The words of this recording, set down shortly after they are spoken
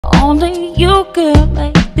Only you can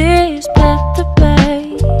make this better,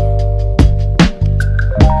 babe.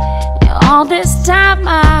 And all this time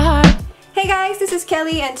my heart. Hey guys, this is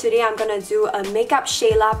Kelly and today I'm gonna do a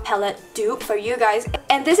MAKEUPSHAYLA palette dupe for you guys.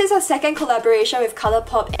 And this is a second collaboration with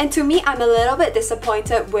Colourpop, and to me, I'm a little bit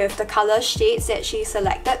disappointed with the color shades that she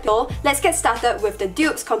selected. So let's get started with the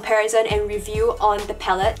dupes comparison and review on the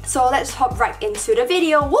palette. So let's hop right into the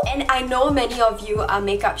video. And I know many of you are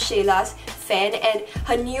MAKEUPSHAYLA's fan, and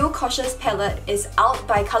her new Cautious palette is out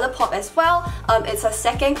by Colourpop as well. It's a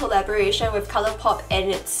second collaboration with Colourpop and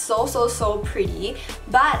it's so pretty.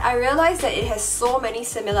 But I realized that it has so many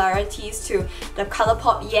similarities to the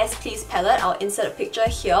Colourpop Yes Please palette. I'll insert a picture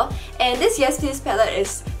here. And this Yes Please palette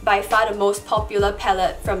is by far the most popular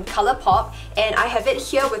palette from Colourpop, and I have it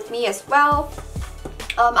here with me as well.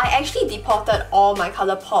 I actually deported all my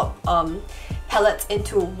Colourpop palettes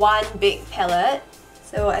into one big palette.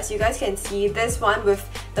 So as you guys can see, this one with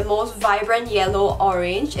the most vibrant yellow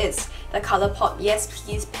orange, it's the Colourpop Yes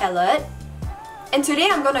Please palette. And today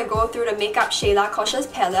I'm gonna go through the MAKEUPSHAYLA Cautious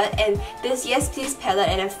palette and this Yes Please palette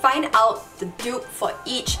and then find out the dupe for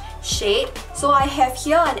each shade. So I have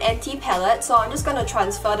here an empty palette, so I'm just gonna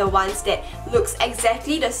transfer the ones that looks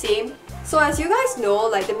exactly the same. So as you guys know,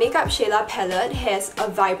 like the MAKEUPSHAYLA palette has a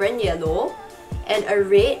vibrant yellow and a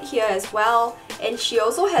red here as well, and she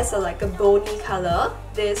also has like a bony color,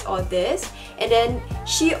 this or this, and then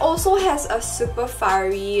she also has a super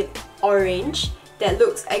fiery orange that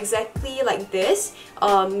looks exactly like this,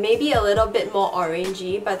 maybe a little bit more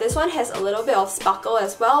orangey, but this one has a little bit of sparkle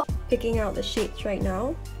as well. Picking out the shades right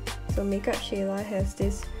now. So MAKEUPSHAYLA has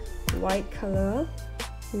this white color,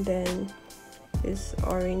 and then this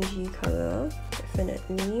orangey color,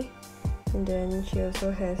 definitely. And then she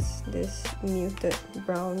also has this muted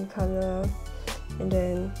brown color, and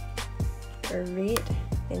then a red,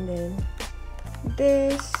 and then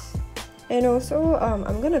this. And also,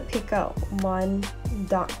 I'm gonna pick out one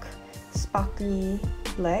dark, sparkly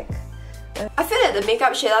black. I feel that the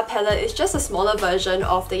MAKEUPSHAYLA palette is just a smaller version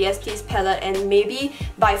of the Yes Please palette, and maybe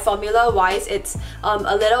by formula wise it's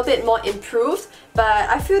a little bit more improved, but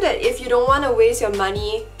I feel that if you don't want to waste your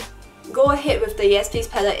money, go ahead with the Yes Please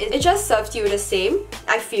palette. It just serves you the same,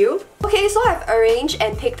 I feel. Okay, so I've arranged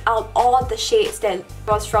and picked out all the shades that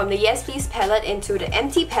was from the Yes Please palette into the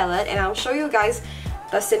empty palette, and I'll show you guys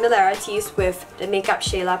the similarities with the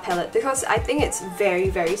MAKEUPSHAYLA palette because I think it's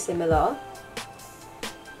very similar.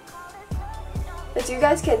 As you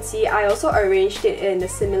guys can see, I also arranged it in a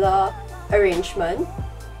similar arrangement.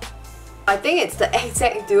 I think it's the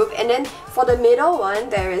exact dupe, and then for the middle one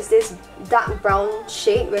there is this dark brown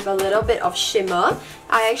shade with a little bit of shimmer.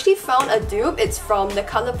 I actually found a dupe. It's from the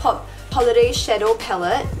Colourpop Holiday Shadow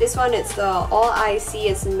palette. This one is the All I See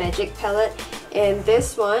Is Magic palette, and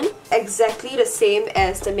this one exactly the same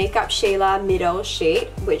as the MAKEUPSHAYLA middle shade,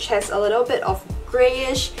 which has a little bit of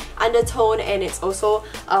greyish undertone, and it's also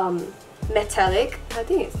metallic. I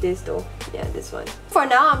think it's this though. Yeah, this one. For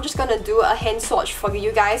now, I'm just gonna do a hand swatch for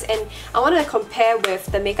you guys, and I want to compare with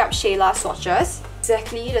the MAKEUPSHAYLA swatches.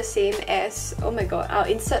 Exactly the same as, oh my god, I'll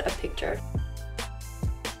insert a picture.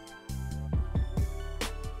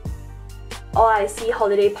 All I See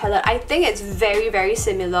Holiday palette. I think it's very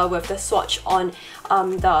similar with the swatch on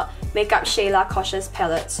the MAKEUPSHAYLA Cautious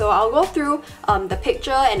palette. So I'll go through the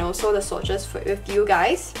picture and also the swatches with you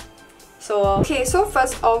guys. So okay, so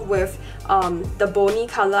first off with the bony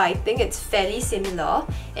color, I think it's fairly similar.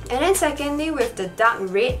 And then secondly with the dark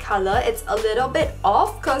red color, it's a little bit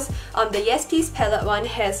off because the Yes Please palette one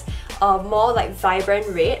has more like vibrant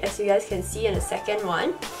red, as you guys can see in the second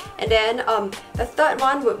one. And then the third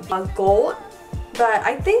one would be gold, but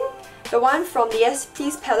I think the one from the Yes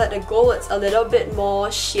Please palette, the gold, it's a little bit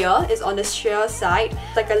more sheer, it's on the sheer side,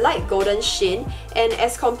 like a light golden sheen. And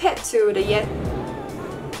as compared to the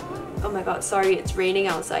oh my god, sorry, it's raining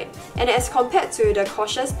outside. And as compared to the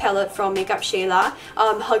Cautious palette from MAKEUPSHAYLA,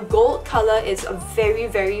 her gold color is a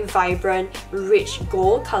very vibrant, rich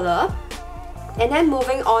gold color. And then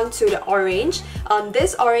moving on to the orange,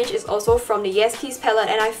 this orange is also from the Yes Please palette,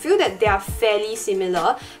 and I feel that they are fairly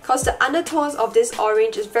similar because the undertones of this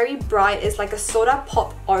orange is very bright. It's like a soda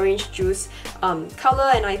pop orange juice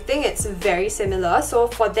color, and I think it's very similar. So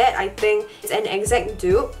for that, I think it's an exact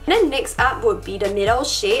dupe. And then next up would be the middle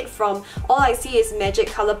shade from All I See Is Magic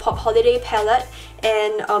Colourpop Holiday palette.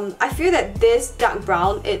 And I feel that this dark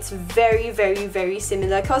brown, it's very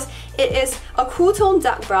similar because it is a cool tone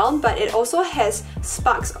dark brown, but it also has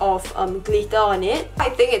sparks of glitter on it. I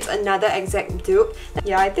think it's another exact dupe.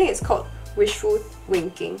 Yeah, I think it's called Wishful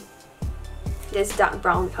Winking. This dark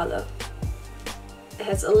brown color. It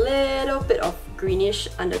has a little bit of greenish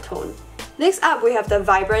undertone. Next up, we have the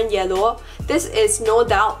Vibrant Yellow. This is no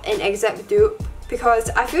doubt an exact dupe because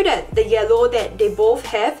I feel that the yellow that they both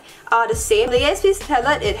have are the same. The Yes Please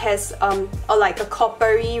palette, it has like a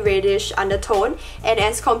coppery reddish undertone, and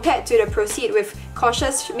as compared to the Proceed with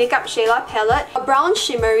Cautious MAKEUPSHAYLA palette, a brown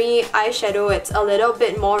shimmery eyeshadow, it's a little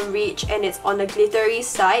bit more rich and it's on the glittery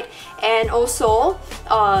side, and also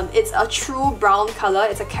it's a true brown color.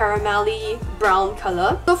 It's a caramelly brown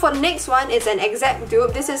color. So for the next one, it's an exact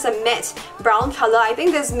dupe. This is a matte brown color. I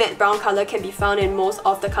think this matte brown color can be found in most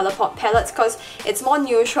of the ColourPop palettes because it's more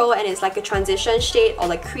neutral and it's like a transition shade or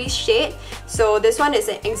like crease shade. So this one is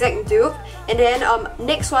an exact dupe. And then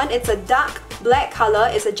next one, it's a dark black color.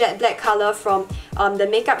 It's a jet black color from the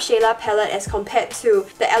MAKEUPSHAYLA palette as compared to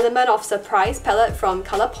the Element of Surprise palette from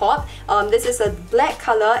ColourPop. This is a black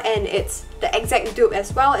color and it's the exact dupe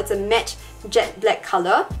as well. It's a matte jet black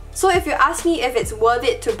color. So if you ask me if it's worth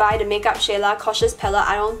it to buy the MAKEUPSHAYLA Cautious palette,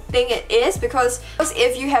 I don't think it is, because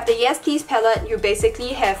if you have the Yes Please palette, you basically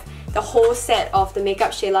have the whole set of the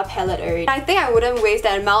MAKEUPSHAYLA palette already. I think I wouldn't waste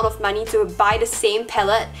that amount of money to buy the same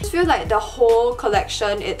palette. I just feel like the whole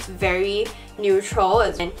collection, it's very neutral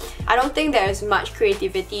and I don't think there's much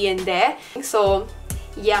creativity in there. So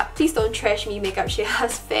yeah, please don't trash me,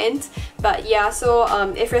 MAKEUPSHAYLA's fans. But yeah,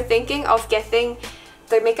 so if you're thinking of getting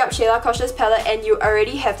the MAKEUPSHAYLA Cautious palette and you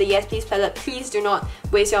already have the Yes Please palette, please do not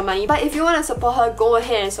waste your money. But if you want to support her, go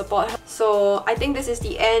ahead and support her. So I think this is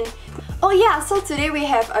the end. Oh yeah, so today we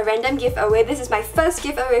have a random giveaway. This is my first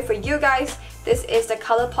giveaway for you guys. This is the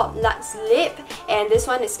ColourPop Luxe Lip, and this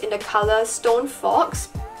one is in the color Stone Fox.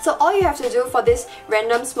 So all you have to do for this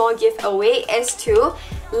random small giveaway is to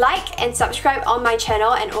like and subscribe on my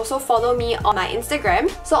channel and also follow me on my Instagram.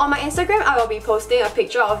 So on my Instagram, I will be posting a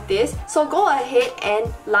picture of this. So go ahead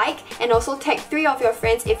and like and also tag 3 of your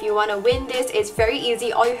friends if you want to win this. It's very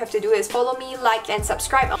easy. All you have to do is follow me, like and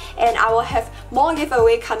subscribe, and I will have more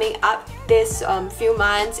giveaway coming up this few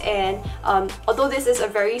months. And although this is a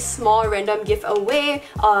very small random giveaway,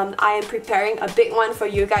 I am preparing a big one for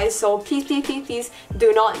you guys, so please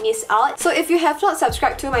do not miss out. So if you have not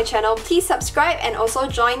subscribed to my channel, please subscribe and also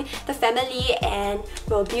join the family, and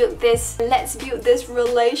let's build this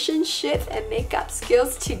relationship and makeup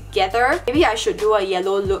skills together. Maybe I should do a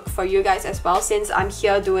yellow look for you guys as well, since I'm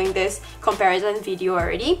here doing this comparison video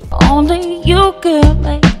already. Only you can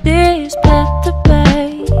make this better,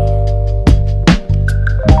 babe.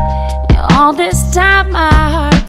 All this time my heart